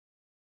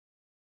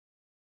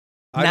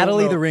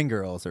Natalie the Ring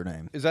Girl is her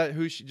name. Is that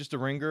who she? Just a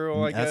ring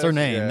girl? I guess That's her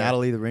name,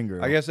 Natalie the Ring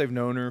Girl. I guess they've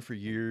known her for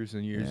years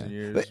and years and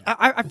years. But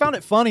I found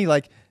it funny,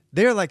 like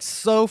they're like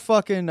so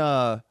fucking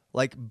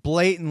like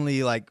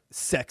blatantly like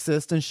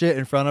sexist and shit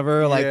in front of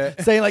her,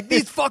 like saying like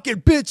these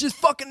fucking bitches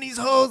fucking these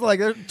hoes, like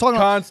they're talking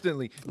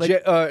constantly.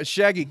 Like,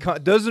 Shaggy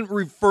doesn't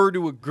refer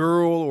to a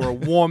girl or a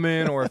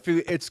woman or a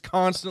female. It's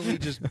constantly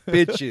just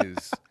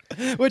bitches.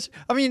 Which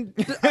I mean,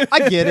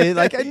 I get it.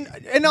 Like,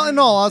 in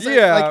all honesty,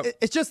 like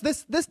it's just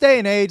this day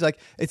and age. Like,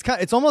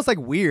 it's almost like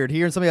weird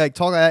hearing somebody like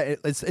talk like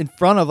that. It's in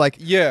front of like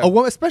a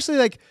woman, especially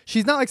like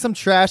she's not like some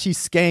trashy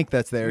skank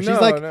that's there. She's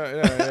like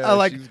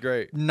like she's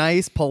great,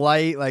 nice,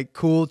 polite, like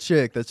cool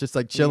chick that's just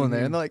like chilling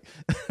there. And they're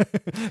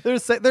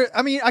like,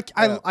 I mean,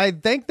 I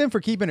thank them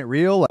for keeping it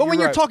real. Like, but when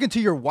you're talking to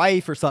your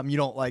wife or something, you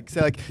don't like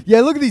say like, yeah,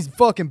 look at these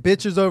fucking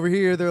bitches over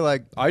here. They're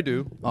like, I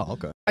do. Oh,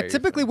 okay. I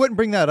typically wouldn't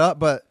bring that up,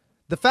 but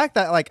the fact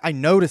that like I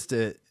noticed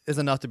it is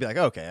enough to be like,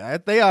 okay,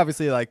 they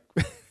obviously like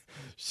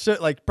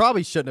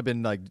probably shouldn't have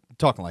been like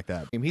talking like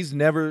that. He's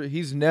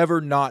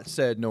never not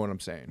said know what I'm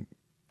saying.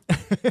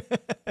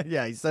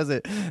 Yeah, he says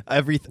it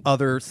every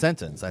other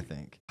sentence. I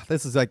think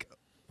this is like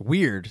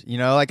weird, you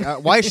know, like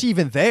why is she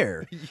even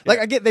there? Like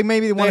I get they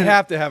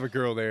have to have a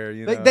girl there.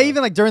 You know? They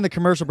even like during the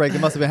commercial break they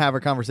must have been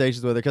having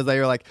conversations with her because they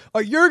were like, oh,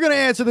 you're gonna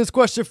answer this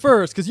question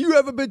first because you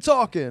haven't been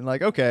talking.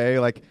 Like okay,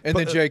 like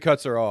then Jay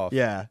cuts her off.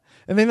 Yeah.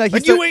 And then like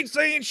you ain't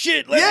saying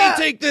shit. Let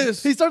me take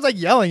this. He starts like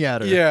yelling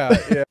at her.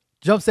 Yeah.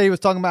 Jump said he was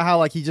talking about how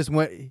like he just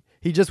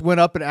went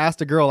up and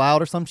asked a girl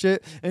out or some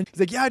shit. And he's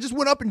like, yeah, I just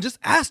went up and just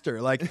asked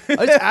her. Like,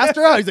 I just asked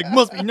her out. He's like,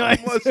 must be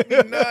nice. Must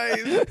be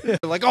nice.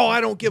 Like, oh,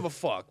 I don't give a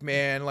fuck,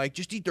 man. Like,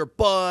 just eat their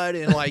butt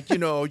and like, you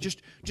know,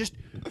 just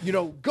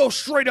go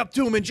straight up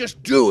to him and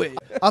just do it.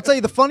 I'll tell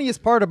you the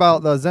funniest part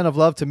about the Zen of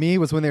Love to me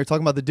was when they were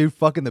talking about the dude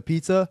fucking the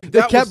pizza.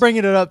 They kept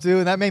bringing it up too,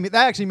 and that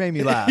actually made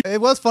me laugh.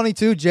 It was funny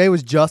too. Jay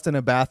was just in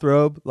a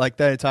bathrobe like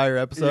that entire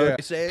episode.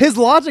 Yeah. His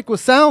logic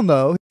was sound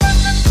though.